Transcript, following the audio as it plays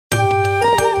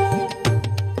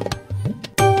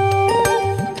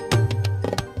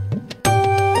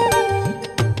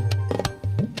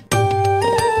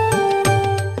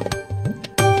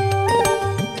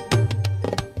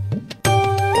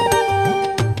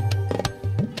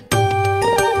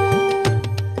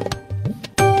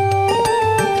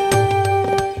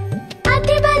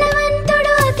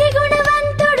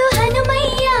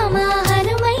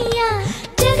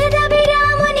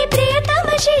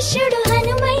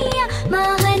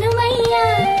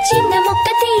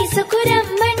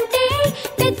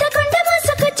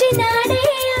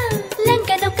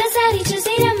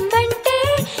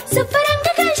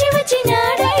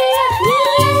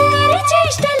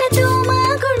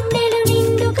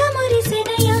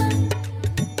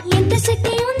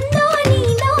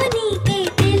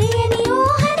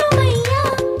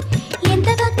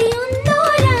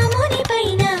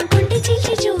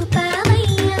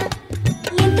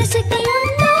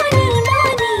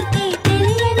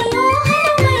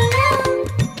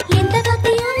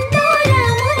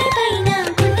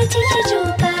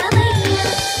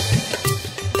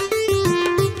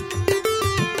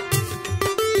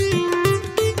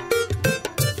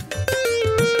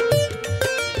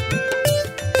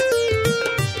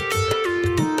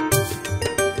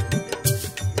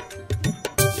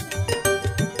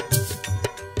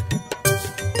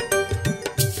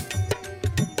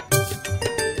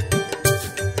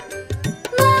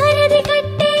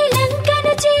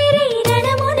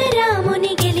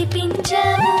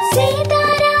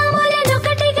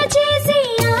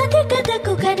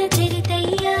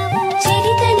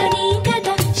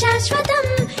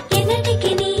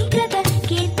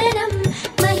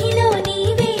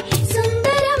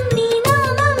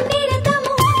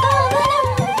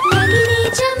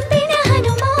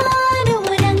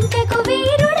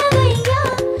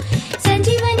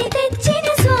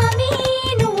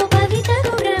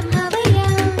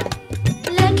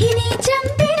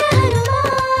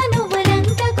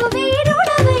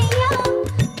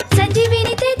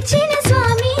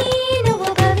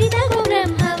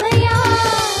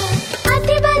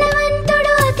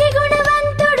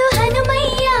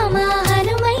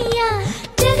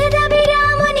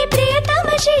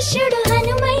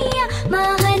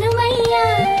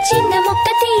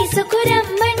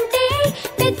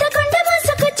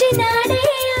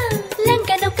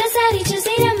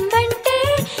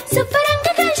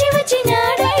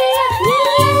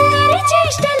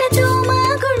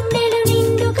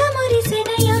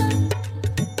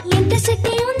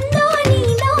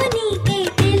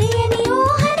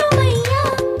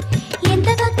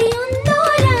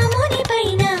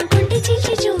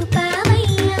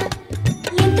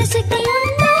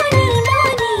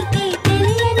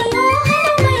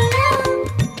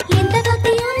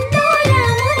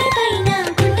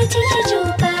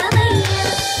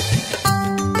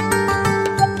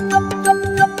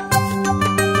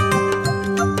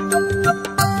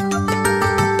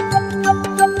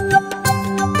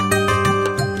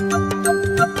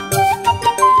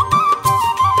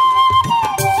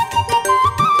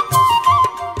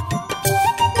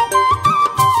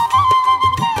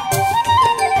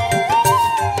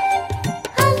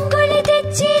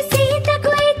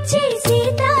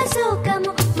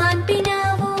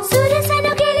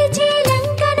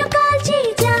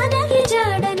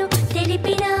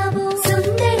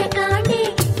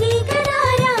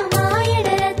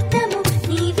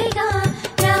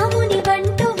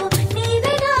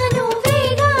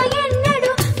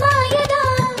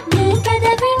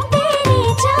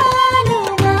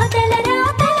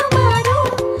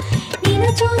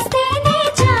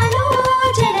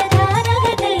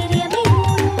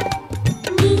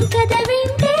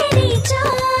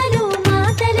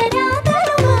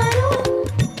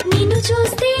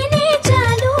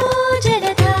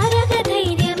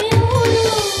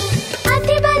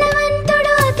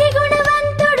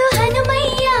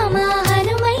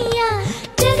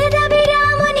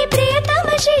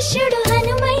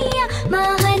మా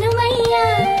హనుమయ్య.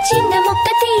 చిన్న మొక్క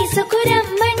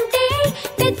తీసుకురమ్మంటే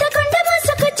పెద్ద కొండ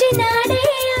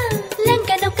మోసుకొచ్చినాడయ్య.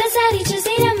 లంకనొక్కసారి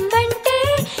చూసి రమ్మంటే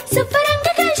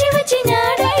శుభ్రంగా కలిసి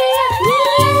వచ్చినాడయ్య. నీ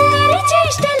అల్లరి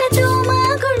చేష్టలతో మా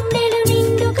గుండెలు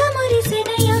నిండుగా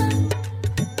మురిసెనయ్య.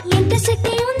 ఎంత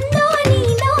శక్తి ఉందో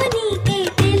నీలో నీకే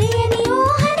తెలియని ఓ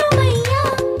హనుమయ్య.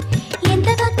 ఎంత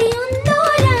భక్తి ఉందో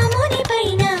రాముని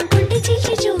పైన గుండె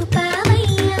చీల్చి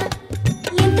చూపావయ్యా.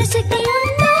 ఎంత శక్తి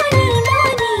ఉందో నీలో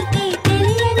నీకే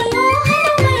తెలియని ఓ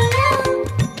హనుమయ్య.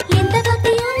 ఎంత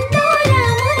భక్తి ఉందో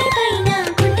రాముని పైన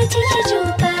గుండె చీల్చి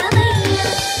చూపావయ్యా.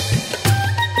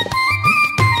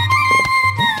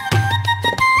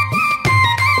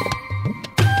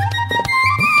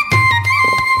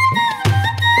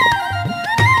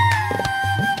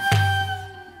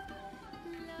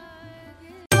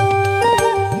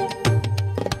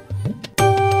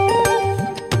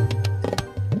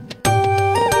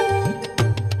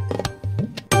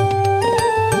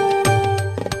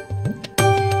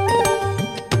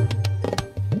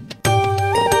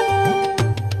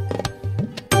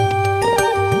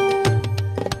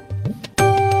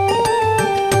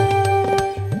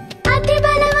 అతి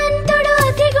బలవంతుడు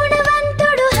అతి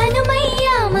గుణవంతుడు హనుమయ్య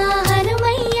మా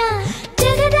హనుమయ్య.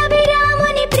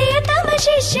 జగదభిరాముని ప్రియతమ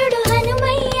శిష్యుడు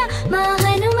హనుమయ్య మా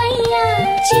హనుమయ్య.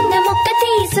 చిన్న మొక్క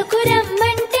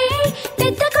తీసుకురమ్మంటే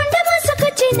పెద్ద కొండ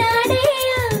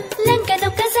మోసుకొచ్చినాడయ్య.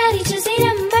 లంకనొక్కసారి చూసి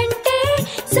రమ్మంటే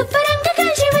శుభ్రంగా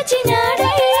కలిసి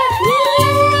వచ్చినాడయ్య. నీ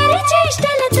అల్లరి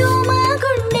చేష్టలతో మా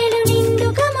గుండెలు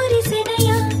నిండుగా మురిసెనయ్య.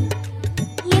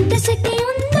 ఎంత శక్తి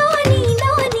ఉందో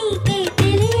నీలో నీకే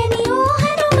తెలియని ఓ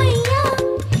హనుమయ్య.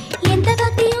 ఎంత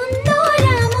భక్తి ఉందో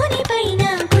రాముని పైన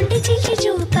గుండె చీల్చి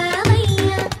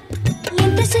చూపావయ్యా.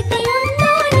 ఎంత శక్తి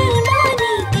ఉందో నీలో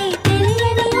నీకే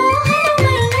తెలియని ఓ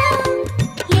హనుమయ్య.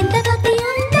 ఎంత భక్తి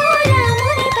ఉందో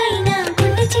రాముని పైన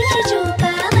గుండె చీల్చి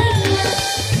చూపావయ్యా.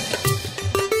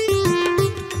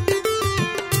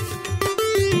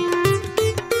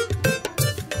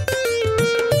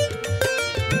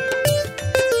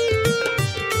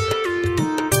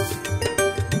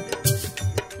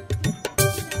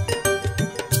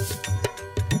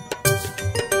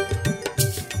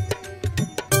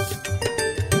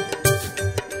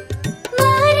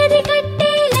 మారది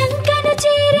కట్టే లంకను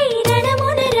చేరి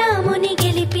రణమున రాముని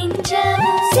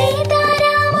గెలిపించావు.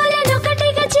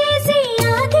 సీతారాములనొకటిగా చేసి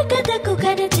ఆది కథకు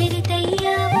ఘన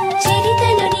చరితయ్యావు.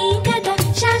 చరితలో నీ కథ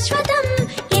శాశ్వతం,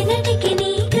 ఎన్నటికి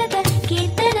నీ కథ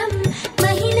కీర్తనం.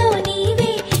 మహిలో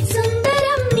నీవే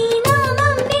సుందరం, నీ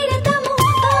నామం నిరతము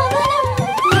పావనం.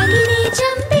 మగిని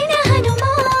చంపిన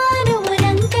హనుమానువు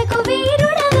లంకకు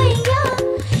వీరుడవయ్యా.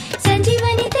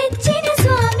 సంజీవని తెచ్చిన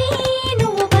స్వామి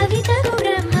నువ్వు భవితకు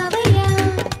బ్రహ్మవయ్యా.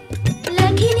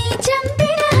 లఖిని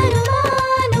చంపిన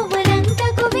హనుమానువు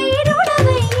లంకకు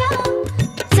వీరుడవయ్యా.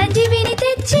 సంజీవిని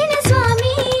తెచ్చిన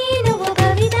స్వామి నువ్వు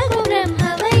భవితకు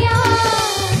బ్రహ్మవయ్యా.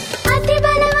 అతి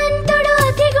బలవంతుడు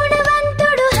అతి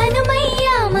గుణవంతుడు హనుమయ్య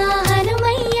మా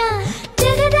హనుమయ్య.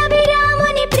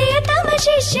 జగదభిరాముని ప్రియతమ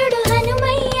శిష్యుడు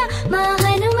హనుమయ్య మా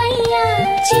హనుమయ్య.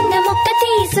 చిన్న మొక్క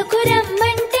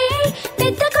తీసుకురమ్మంటే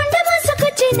పెద్ద కొండ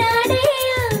మోసుకొచ్చినాడయ్య.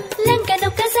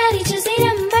 లంకనొక్కసారి చూసి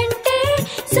రమ్మంటే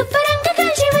శుభ్రంగా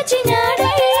కలిసి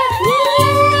వచ్చినాడయ్య. నీ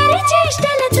అల్లరి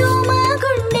చేష్టలతో మా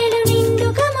గుండెలు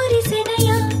నిండుగా మురిసెనయ్య.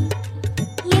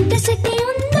 ఎంత శక్తి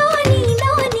ఉందో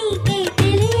నీలో నీకే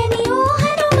తెలియని ఓ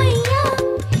హనుమయ్య.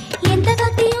 ఎంత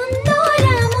భక్తి ఉందో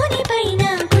రాముని పైన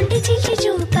గుండె చీల్చి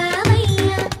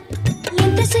చూపావయ్యా.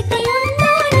 ఎంత శక్తి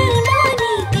ఉందో నీలో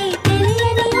నీకే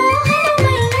తెలియని ఓ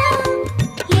హనుమయ్య.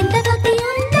 ఎంత భక్తి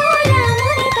ఉందో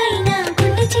రాముని పైన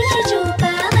గుండె చీల్చి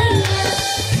చూపావయ్యా.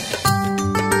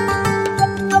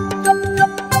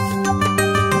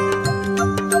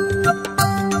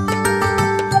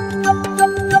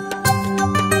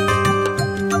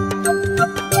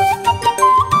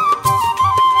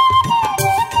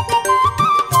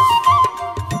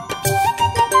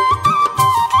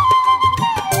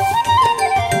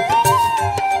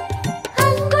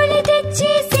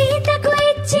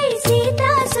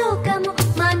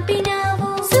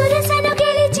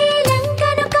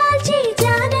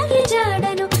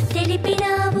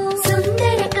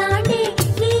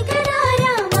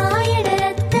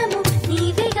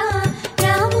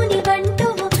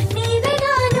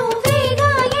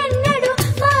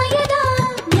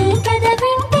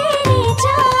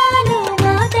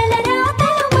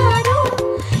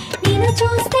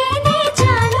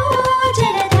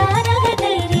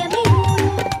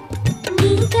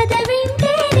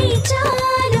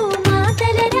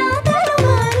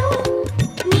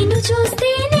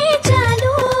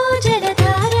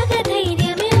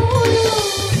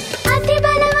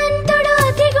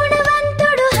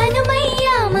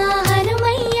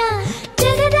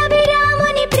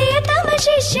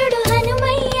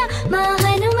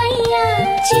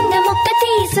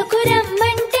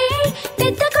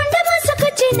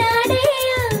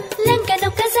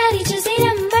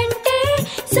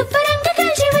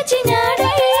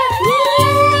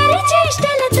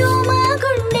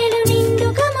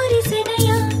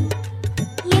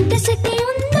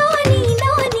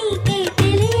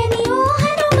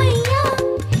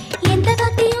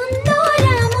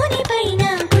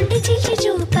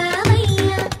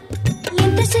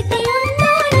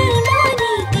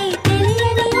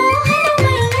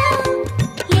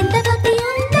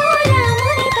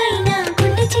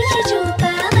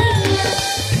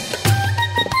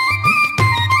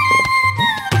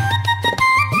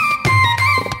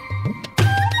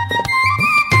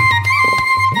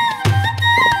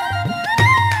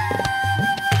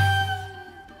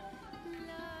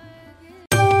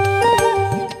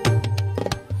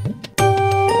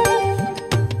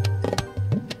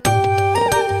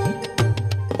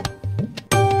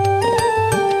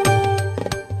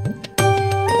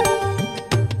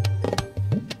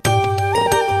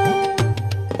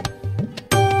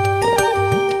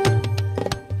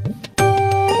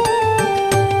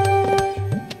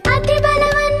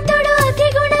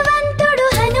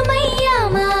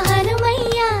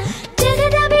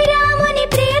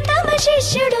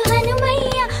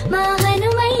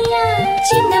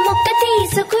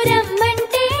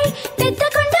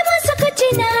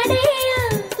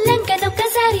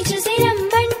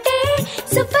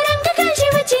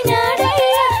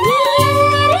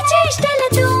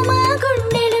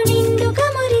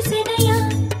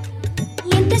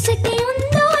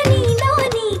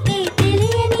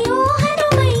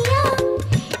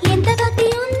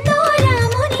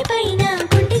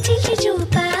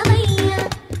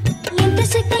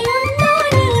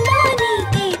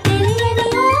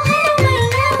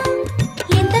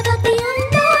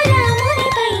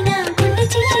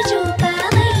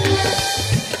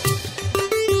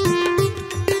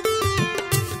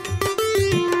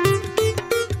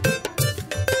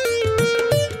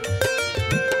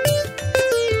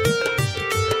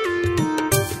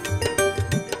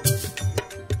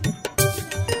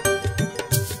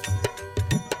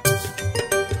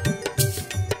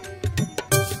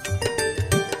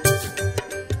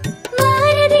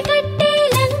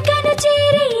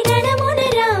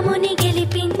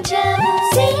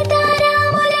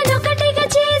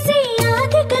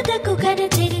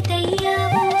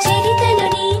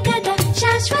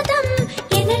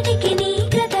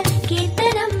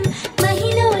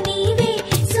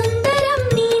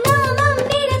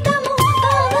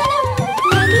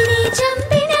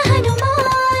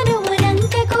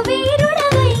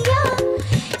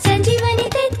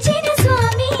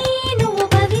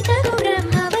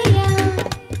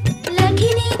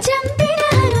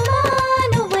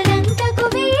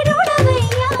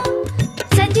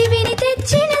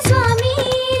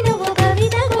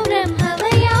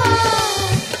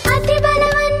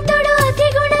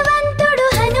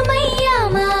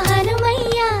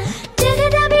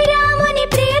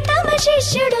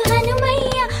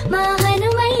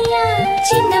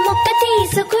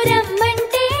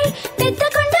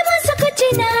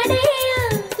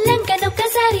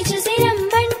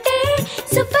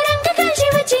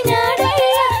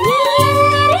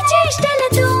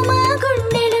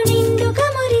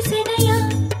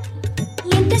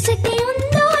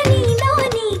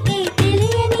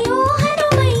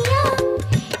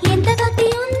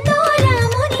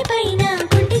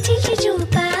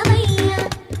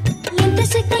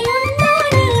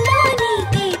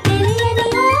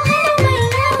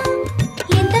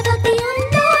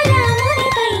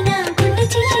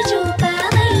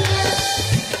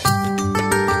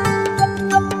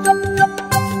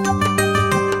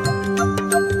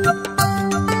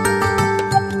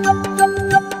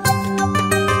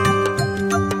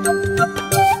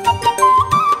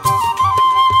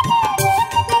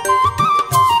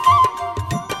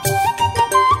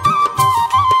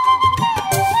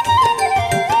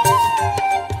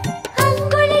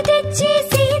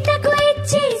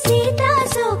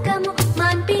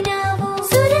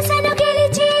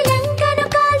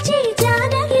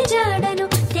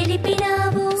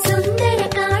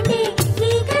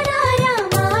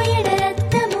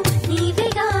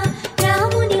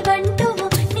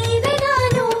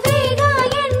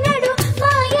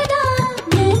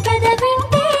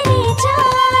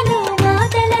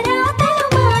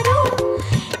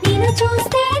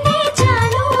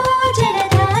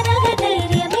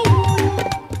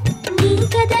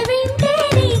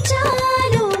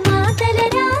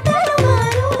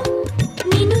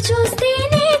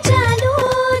 చూస్తేనే చాలు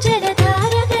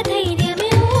జలధారక ధైర్యమే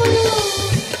ఊరు.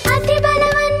 అతి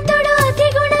బలవంతుడు అతి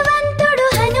గుణవంతుడు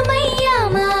హనుమయ్య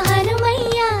మా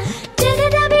హనుమయ్య,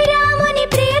 జగదభిరాముని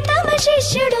ప్రియతమ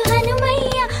శిష్యుడు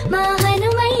హనుమయ్య మా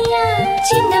హనుమయ్య.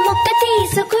 చిన్న మొక్క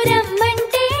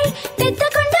తీసుకురమ్మంటే పెద్ద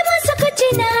కొండ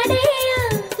మోసుకొచ్చినాడయ్య,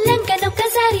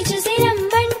 లంకనొక్కసారి చూసి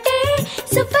రమ్మంటే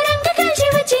శుభ్రంగా కలిసి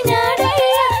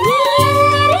వచ్చినాడయ్య. నీ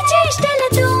అల్లరి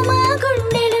చేష్టలతో మా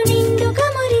గుండెలు నిండుగా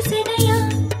మురిసెనయ్య,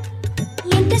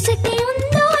 ఎంత శక్తి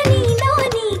ఉందో నీలో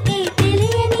నీకే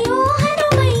తెలియని ఓ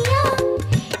హనుమయ్య,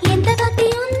 ఎంత భక్తి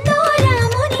ఉందో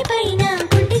రాముని పైన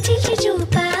గుండె చీల్చి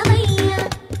చూపావయ్యా,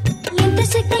 ఎంత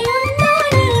శక్తి ఉందో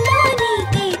నీలో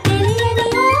నీకే తెలియని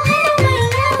ఓ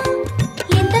హనుమయ్య,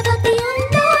 ఎంత భక్తి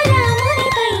ఉందో రాముని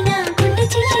పైన గుండె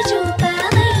చీల్చి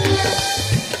చూపావయ్యా.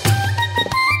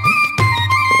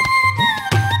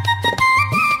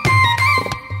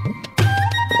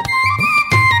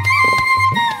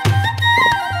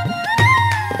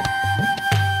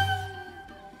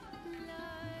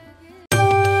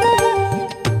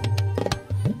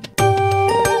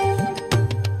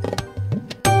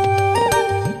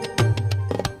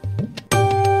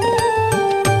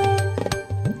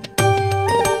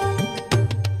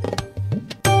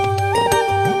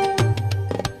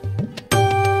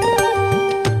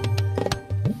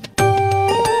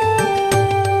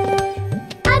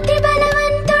 అతి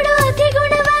బలవంతుడు అతి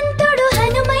గుణవంతుడు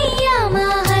హనుమయ్య మా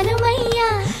హనుమయ్య,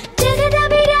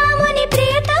 జగదభిరాముని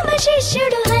ప్రియతమ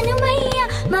శిష్యుడు హనుమయ్య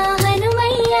మా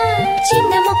హనుమయ్య.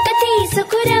 చిన్న మొక్క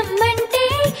తీసుకురమ్మంటే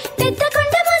పెద్ద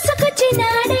కొండ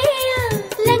మోసుకొచ్చినాడయ్య,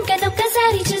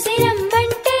 లంకనొక్కసారి చూసి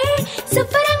రమ్మంటే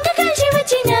శుభ్రంగా కలిసి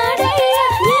వచ్చినాడయ్య.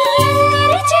 నీ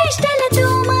అల్లరి చేష్టలతో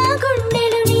మా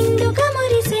గుండెలు నిండుగా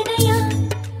మురిసెనయ్య,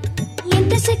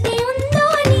 ఎంత శక్తి ఉందో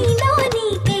నీలో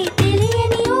నీకే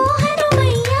తెలియని ఓ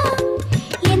హనుమయ్య,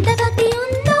 ఎంత భక్తి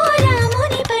ఉందో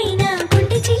రాముని పైన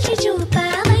గుండె చీల్చి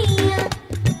చూపావయ్యా,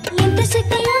 ఎంత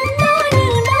శక్తి ఉందో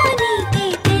నీలో నీకే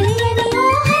తెలియని ఓ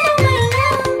హనుమయ్య,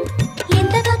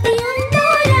 ఎంత భక్తి ఉందో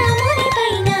రాముని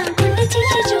పైన గుండె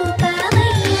చీల్చి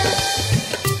చూపావయ్యా.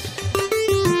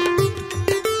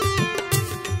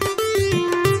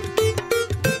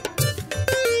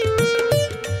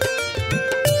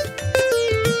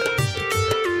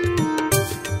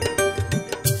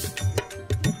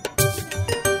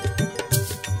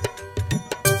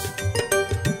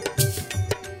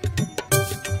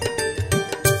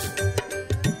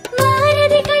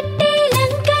 వారధి కట్టే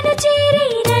లంకను చేరి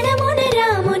రణమున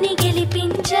రాముని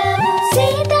గెలిపించావు,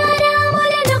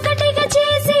 సీతారాములనొకటిగా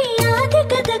చేసి ఆది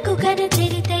కథకు ఘన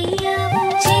చరితయ్యావు.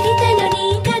 చరితలో నీ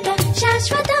కథ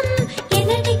శాశ్వతం,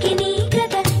 ఎన్నటికి నీ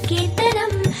కథ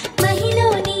కీర్తనం, మహిలో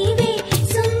నీవే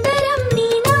సుందరం, నీ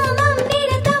నామం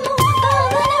నిరతము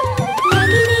పావనం.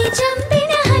 నగిని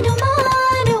చంపిన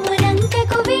హనుమాను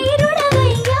లంకకు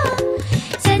వీరుడవయ్యా,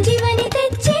 సంజీవని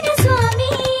తెచ్చిన స్వామి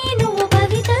నువ్వు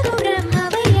భవితకు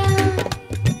బ్రహ్మవయ్యా.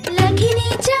 లఖిని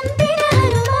చంపిన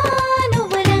హనుమాను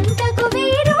లంకకు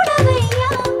వీరుడవయ్యా,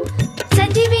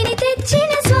 సంజీవిని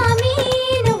తెచ్చిన స్వామి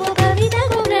నువ్వు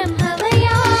భవితకు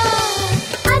బ్రహ్మవయ్యా.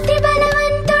 అతి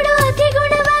బలవంతుడు అతి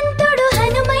గుణవంతుడు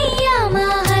హనుమయ్య మా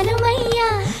హనుమయ్య,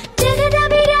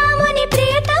 జగదభిరాముని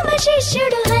ప్రియతమ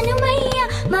శిష్యుడు హనుమయ్య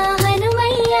మా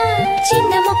హనుమయ్య.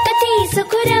 చిన్న మొక్క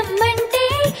తీసుకురమ్మంటే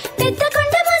పెద్ద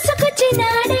కొండ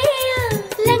మోసుకొచ్చినాడయ్య,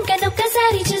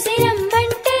 లంకనొక్కసారి చూసి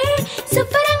రమ్మంటే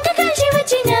శుభ్రంగా కలిసి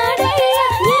వచ్చినాడయ్య.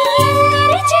 నీ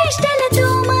అల్లరి చేష్టలతో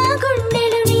మా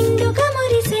గుండెలు నిండుగా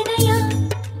మురిసెనయ్య,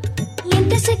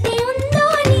 ఎంత శక్తి ఉందో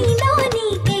నీలో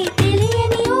నీకే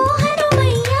తెలియని ఓ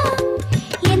హనుమయ్య,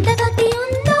 ఎంత భక్తి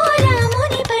ఉందో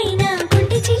రాముని పైన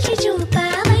గుండె చీల్చి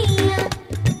చూపావయ్యా,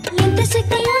 ఎంత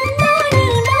శక్తి ఉందో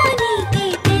నీలో నీకే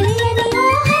తెలియని ఓ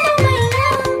హనుమయ్య,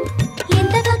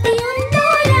 ఎంత భక్తి ఉందో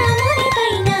రాముని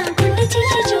పైన గుండె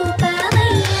చీల్చి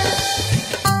చూపావయ్యా.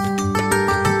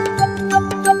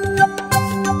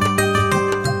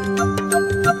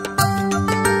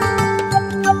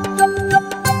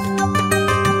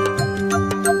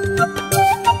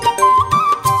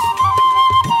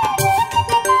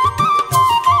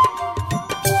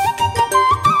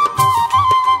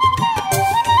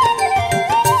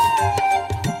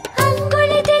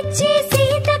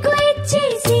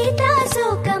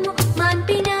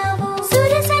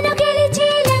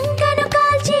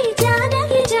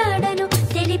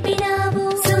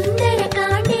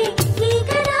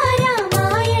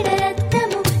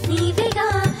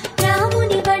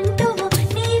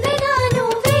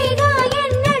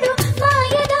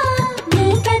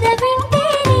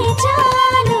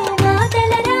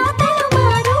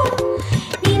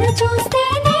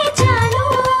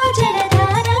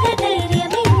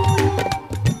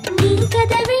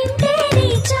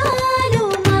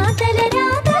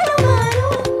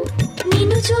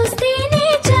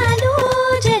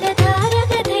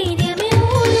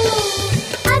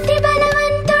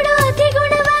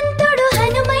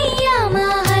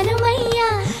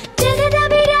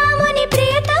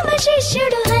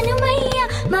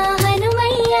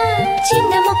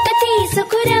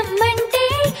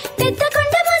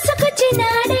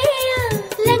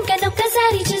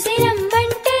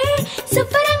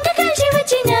 ఊరంతా కలిసి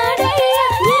వచ్చినాడయ్యా,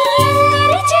 నీ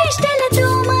అల్లరి చేష్టలతో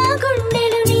మా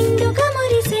గుండెలు నిండుగా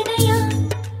మురిసెనయ్యా.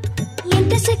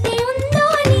 ఎంత శక్తి ఉందో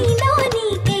నీలో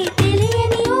నీకే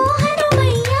తెలియని ఓ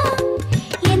హనుమయ్యా,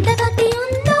 ఎంత భక్తి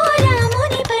ఉందో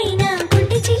రాముని పైన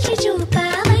గుండె చీల్చి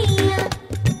చూపావయ్యా.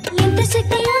 ఎంత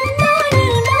శక్తి ఉందో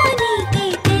నీలో నీకే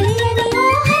తెలియని ఓ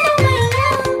హనుమయ్యా,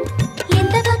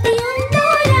 ఎంత భక్తి ఉందో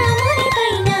రాముని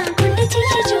పైన గుండె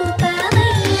చీల్చి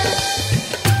చూపావయ్యా.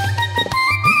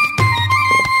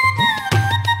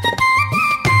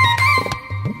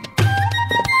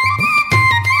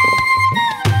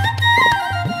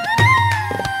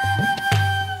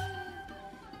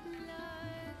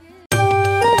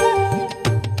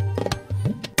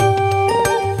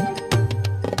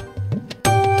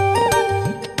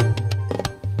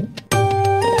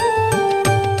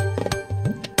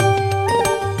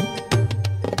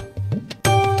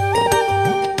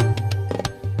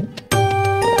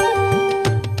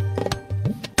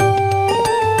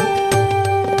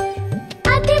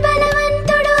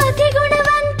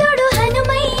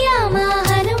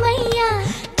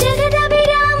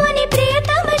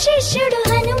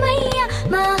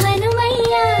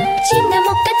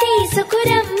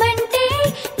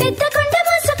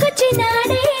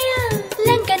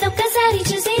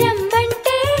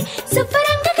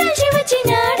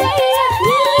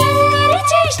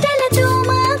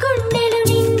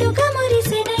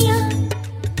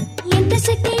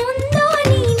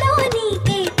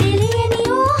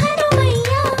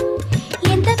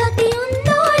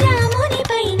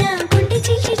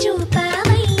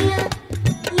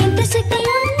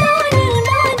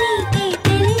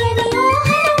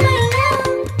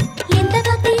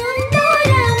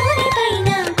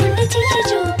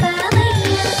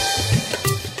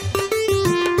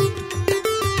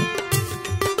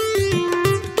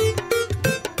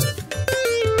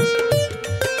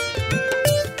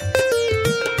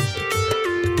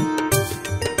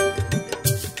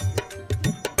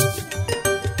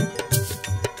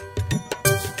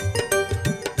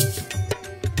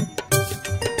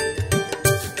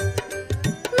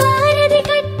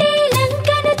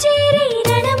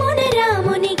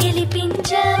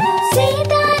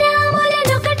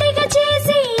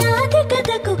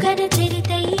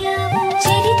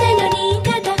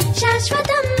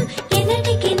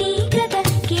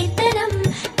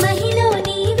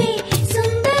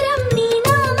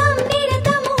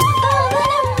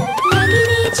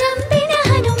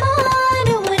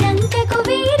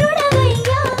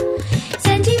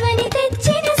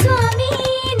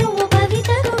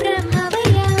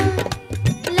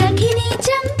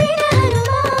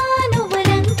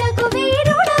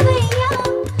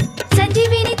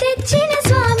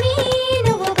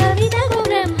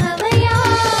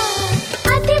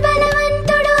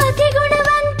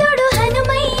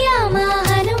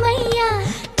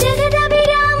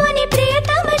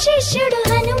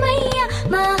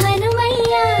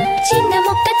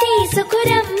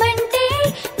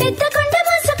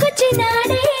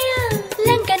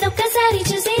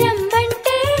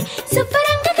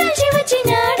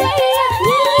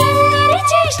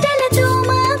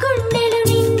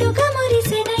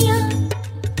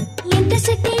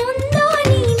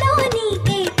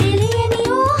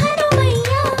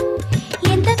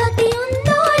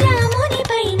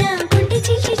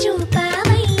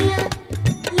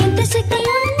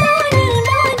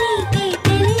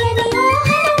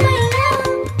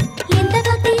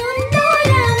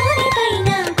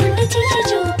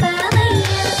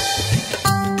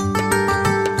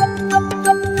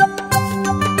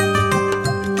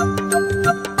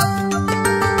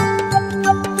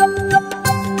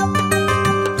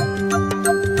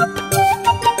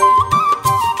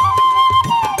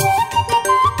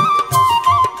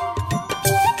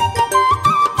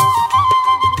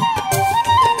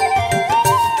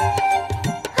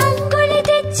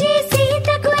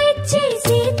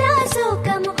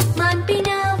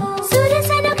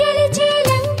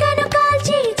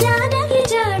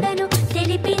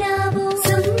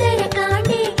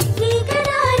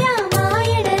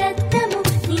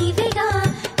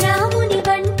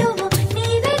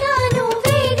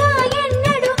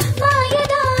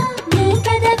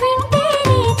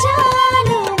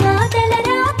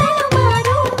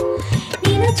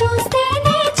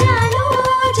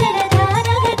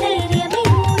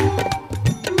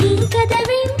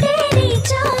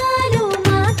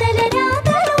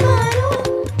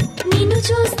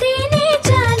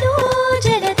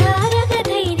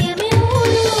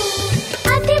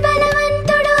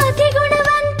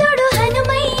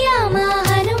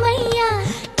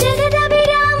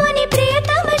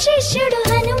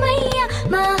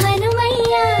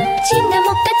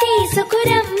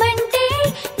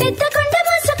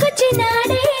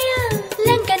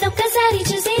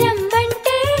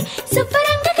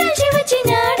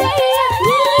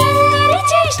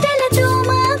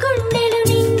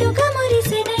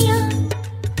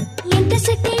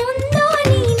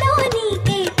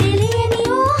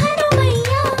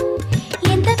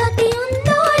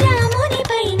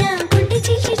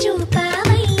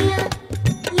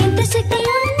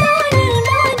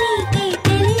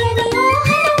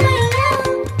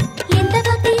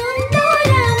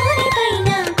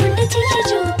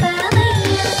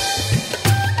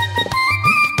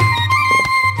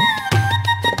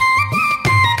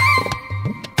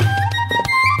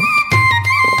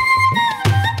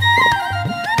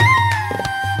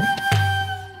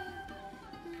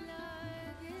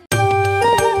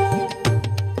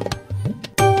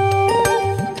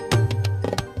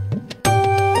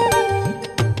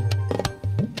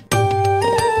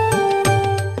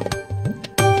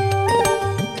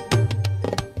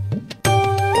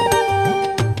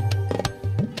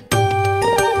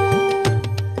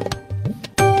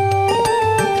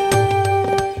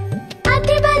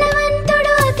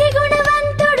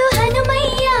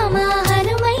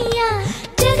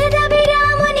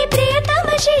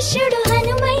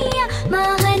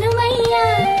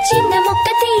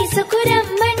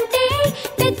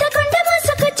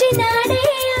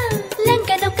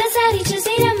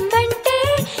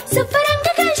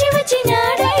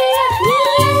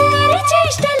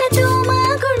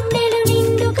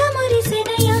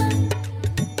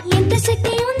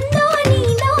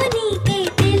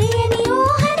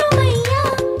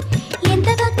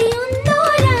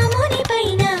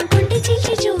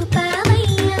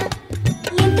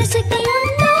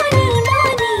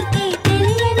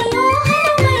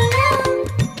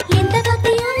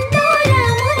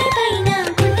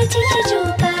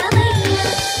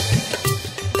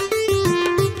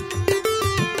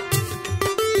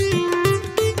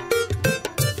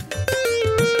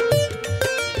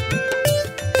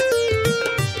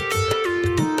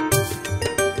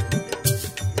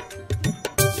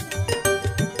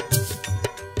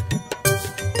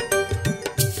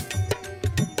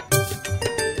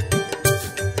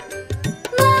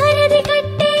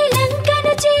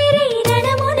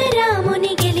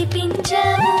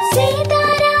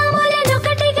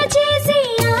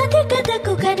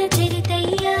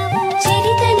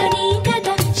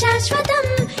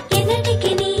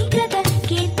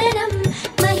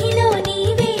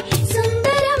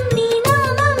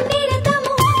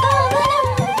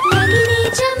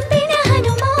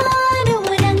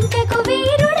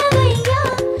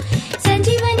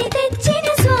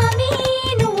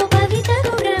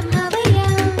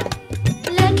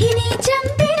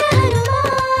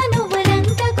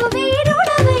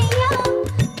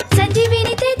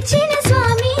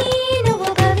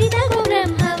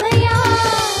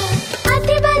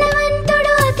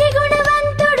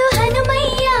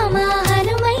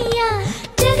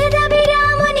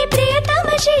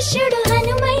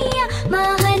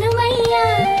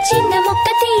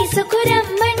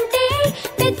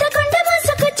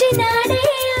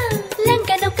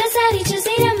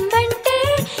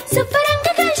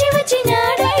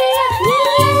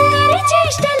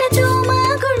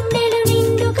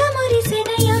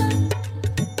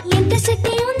 ఎంత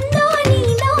శక్తి ఉందో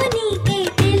నీలో నీకే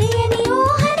తెలియని ఓ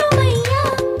హనుమయ్య,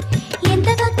 ఎంత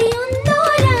భక్తి ఉందో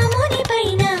రాముని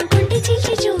పైన గుండె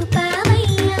చీల్చి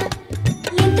చూపావయ్యా.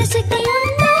 ఎంత శక్తి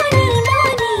ఉందో నీలో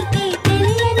నీకే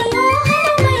తెలియని ఓ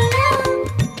హనుమయ్య,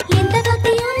 ఎంత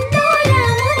భక్తి ఉందో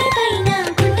రాముని పైన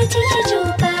గుండె చీల్చి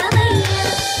చూపావయ్యా.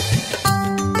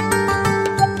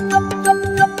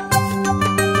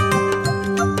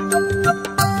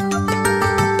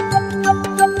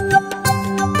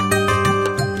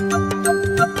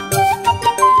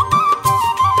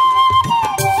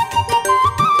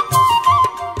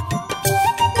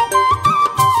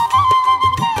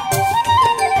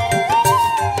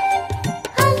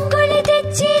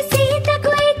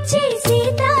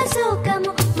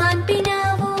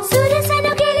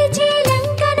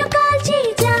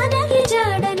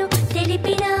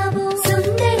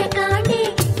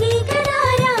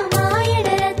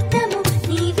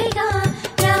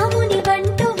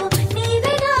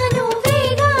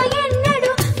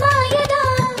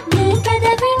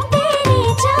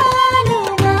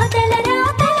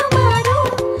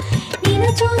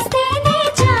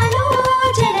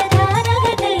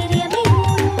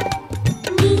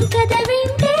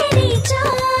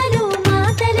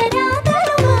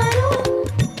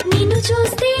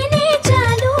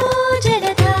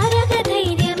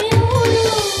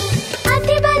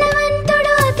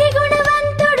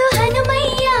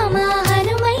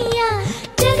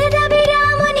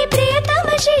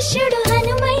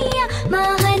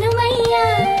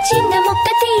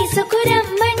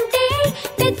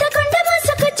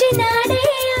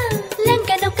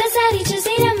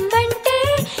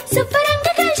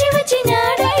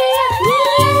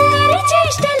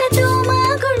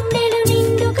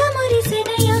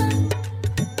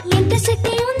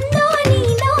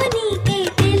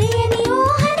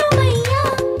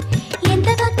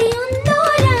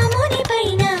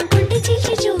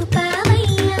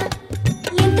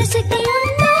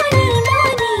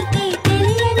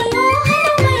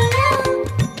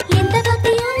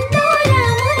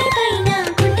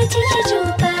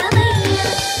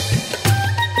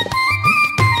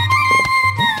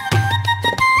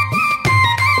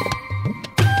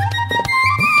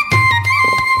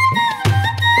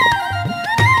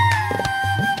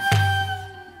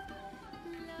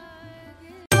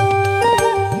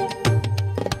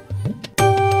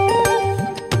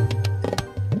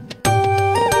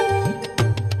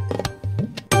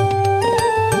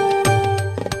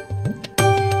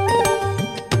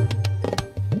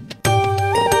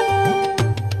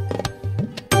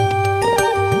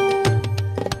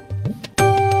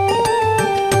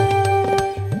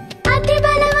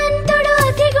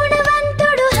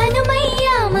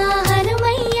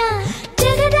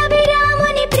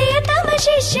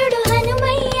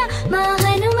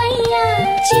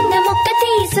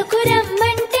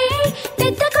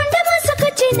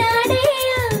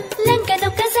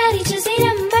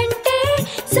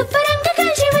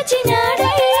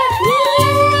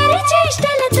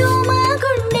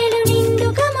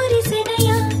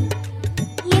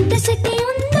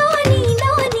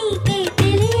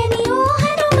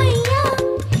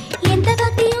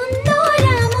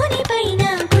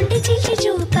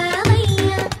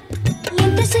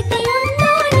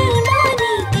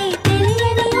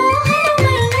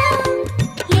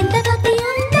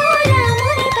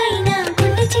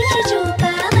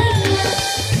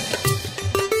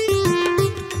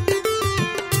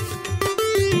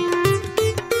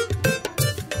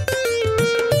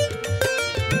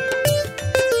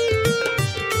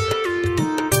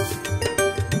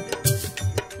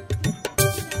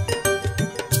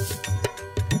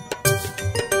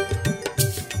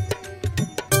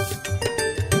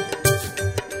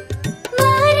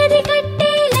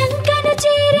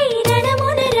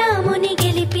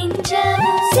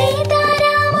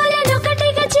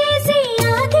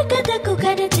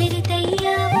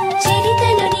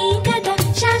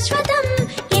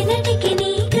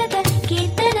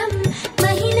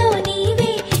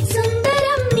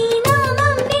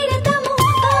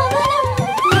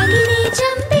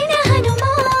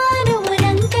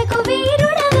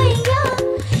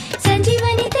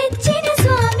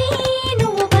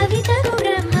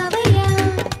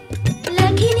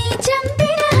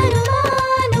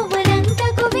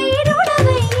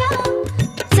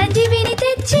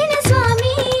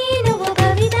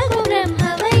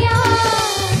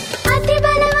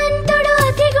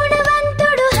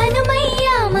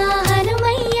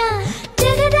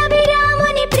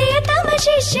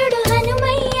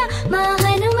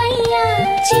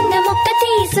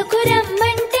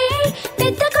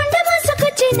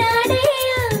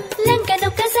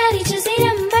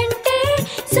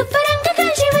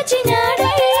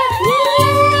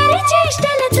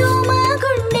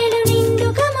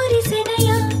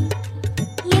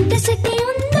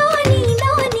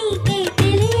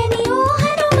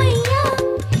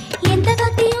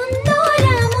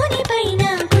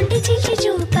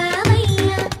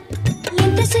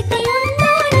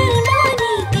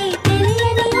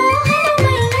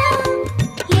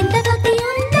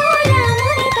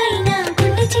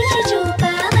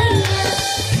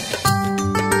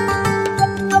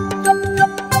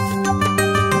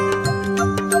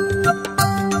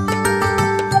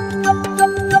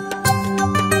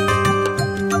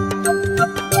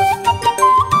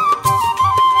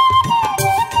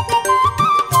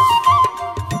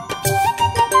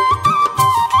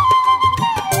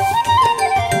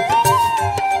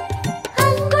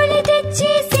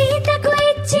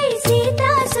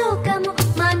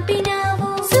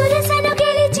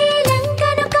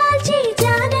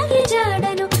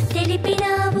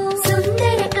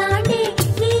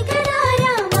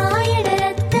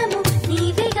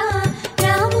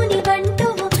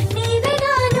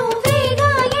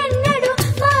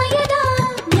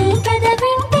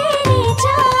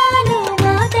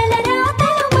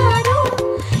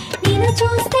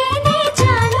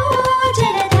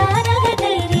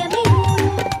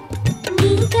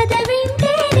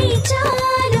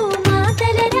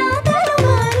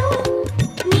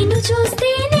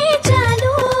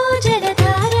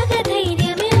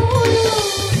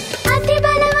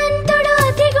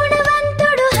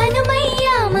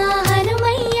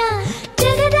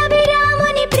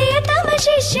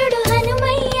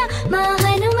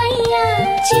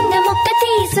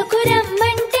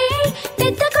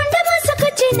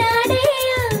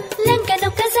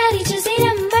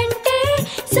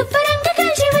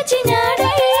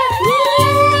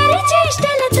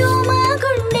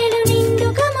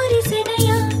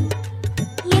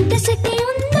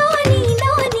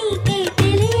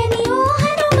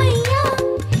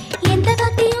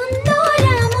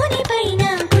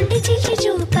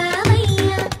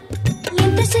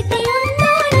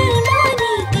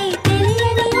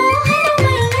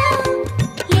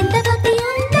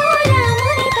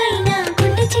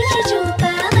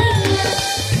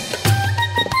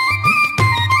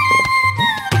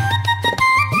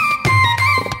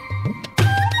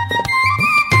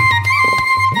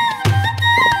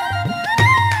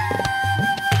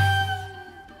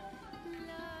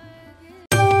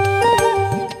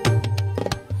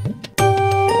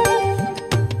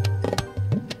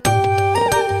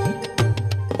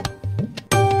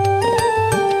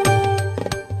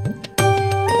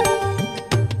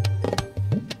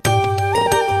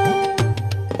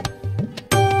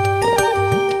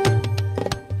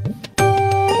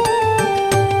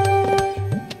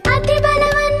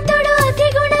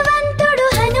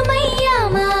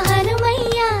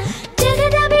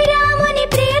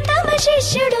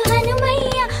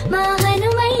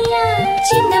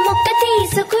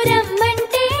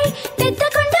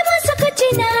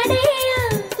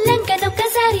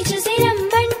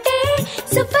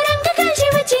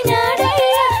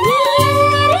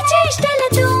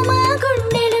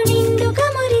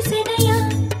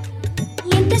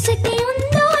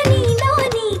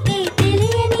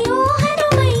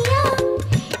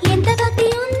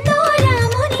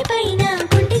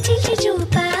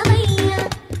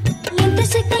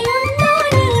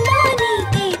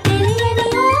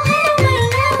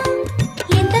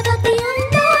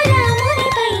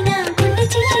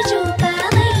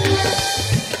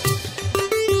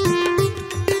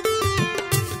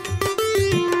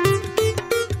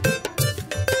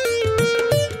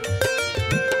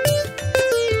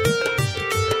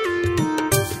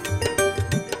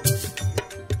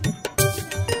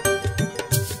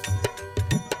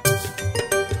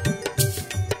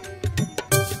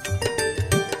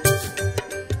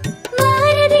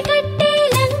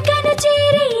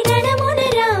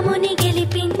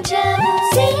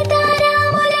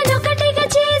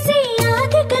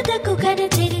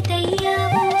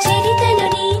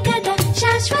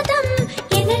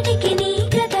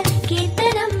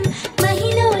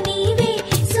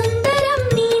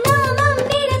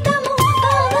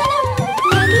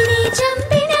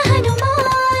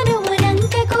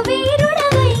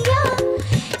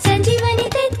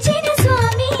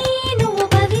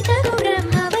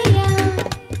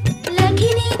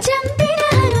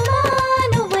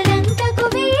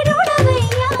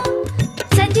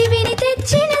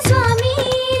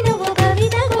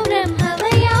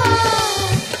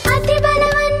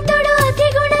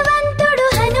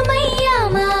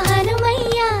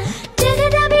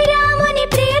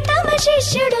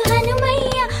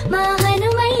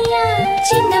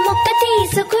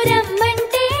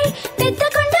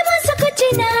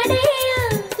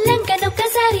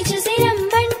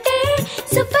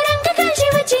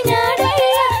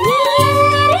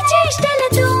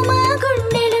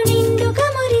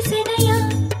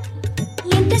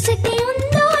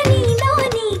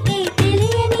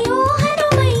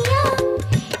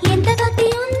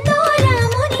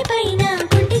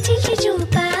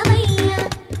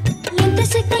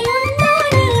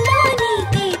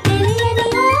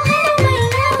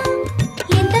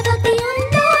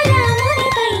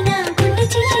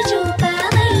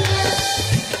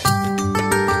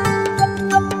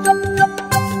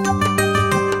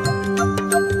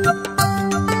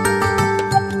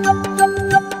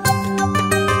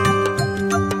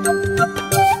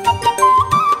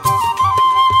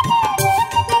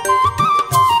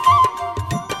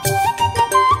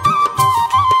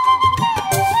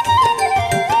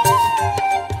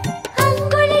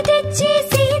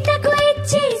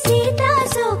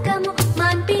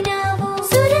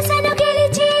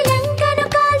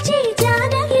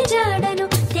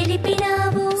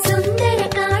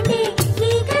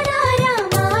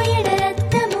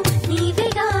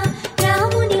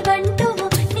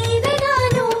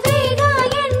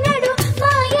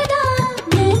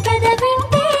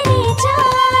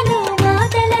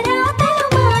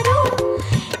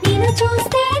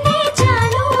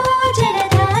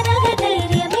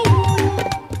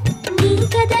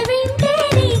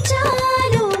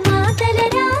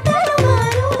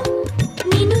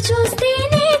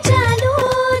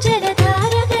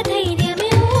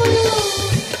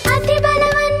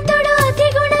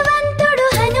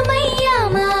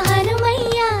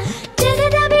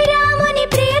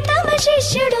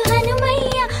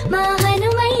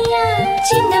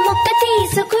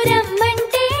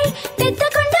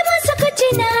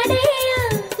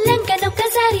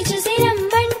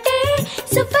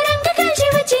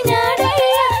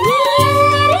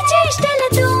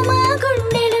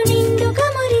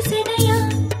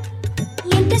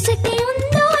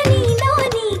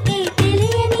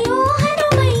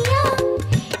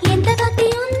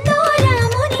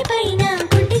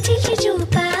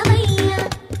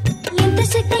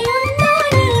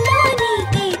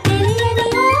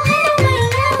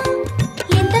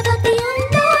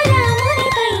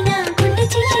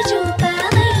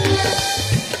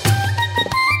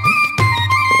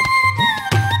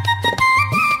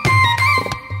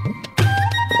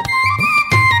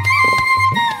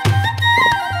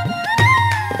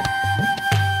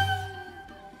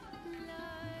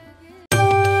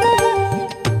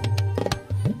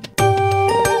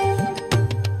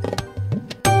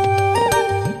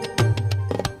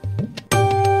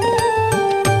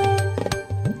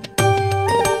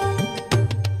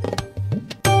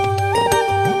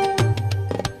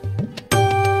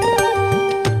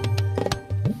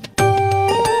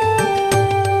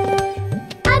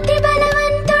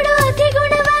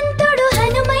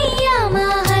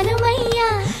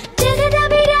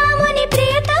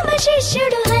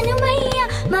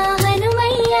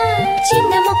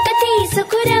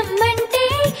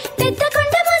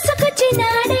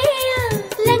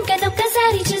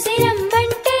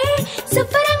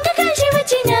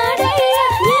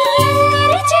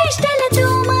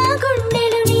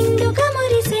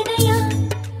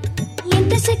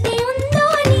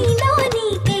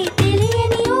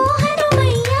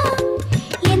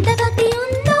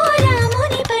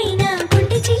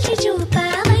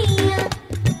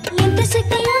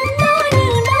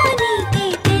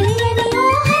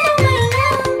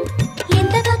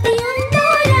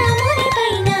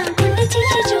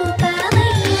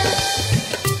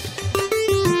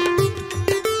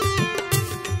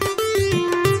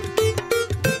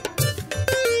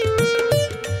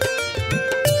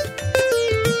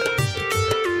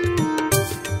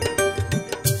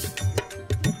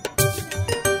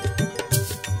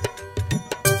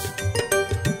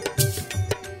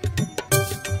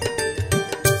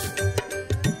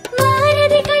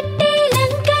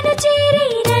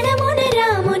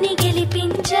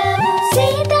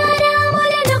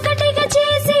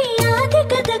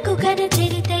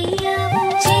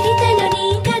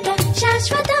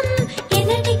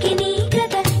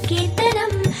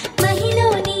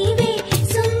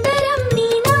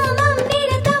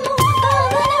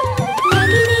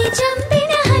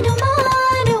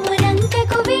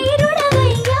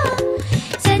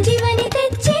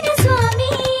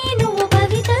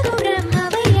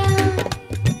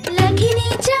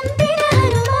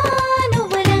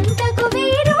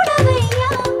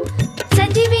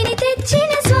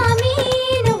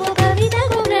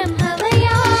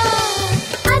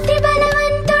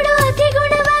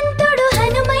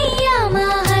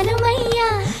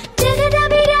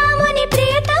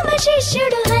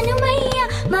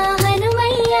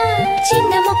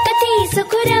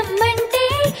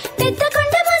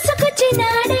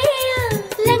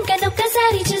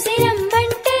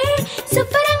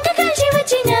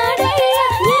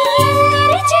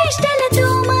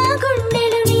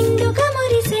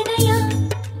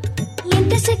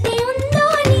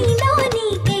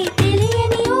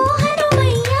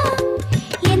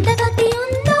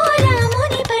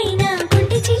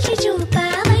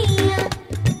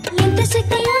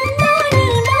 శక్తి ఉందో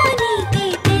నీలో నీకే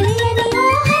తెలియని ఓ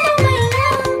హనుమయ్య,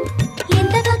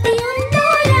 ఎంత భక్తి ఉందో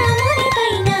రాముని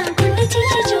పైన గుండె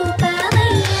చీల్చి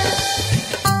చూపావయ్యా.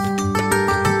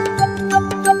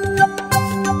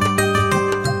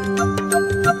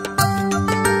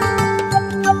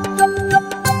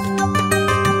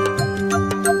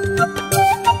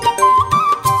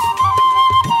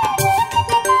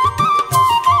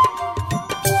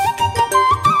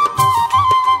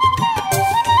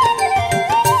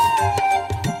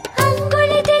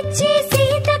 అంగుళి తెచ్చి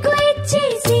సీతకు ఇచ్చి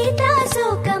సీతా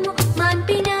శోకము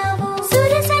మాన్పినావు,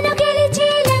 సురసను గెలిచి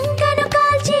లంకను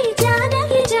కాల్చి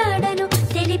జానకి జాడను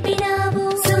తెలిపినావు.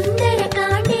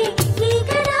 సుందరకాండే నీ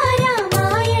కదా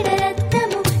రామాయణ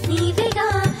రత్నము నీవేగా,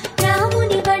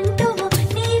 రాముని బంటువు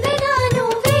నీవేగా,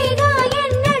 నువ్వేగా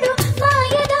ఎన్నడు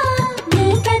మాయగా. నీ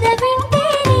కథ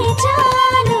వింటేనే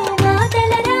చాలు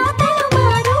మాటల రాతలు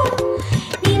మారు,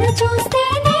 నిన్ను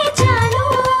చూస్తేనే చాలు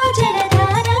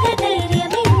జలధారగా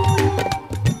ధైర్యమే ఊరు.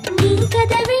 నీ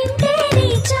కథ వింటేనే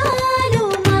చాలు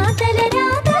మాటల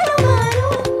రాతలు మారు,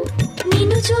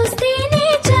 నిన్ను చూస్తేనే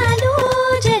చాలు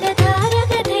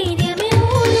జలధారగా ధైర్యమే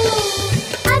ఊరు.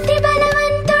 అతి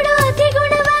బలవంతుడు అతి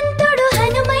గుణవంతుడు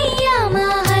హనుమయ్య మా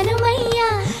హనుమయ్య,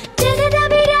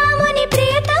 జగదభిరాముని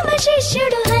ప్రియతమ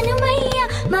శిష్యుడు హనుమయ్య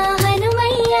మా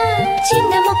హనుమయ్య.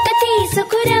 చిన్న మొక్క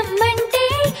తీసుకురమ్మంటే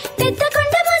పెద్ద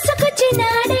కొండ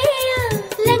మోసుకొచ్చినాడే,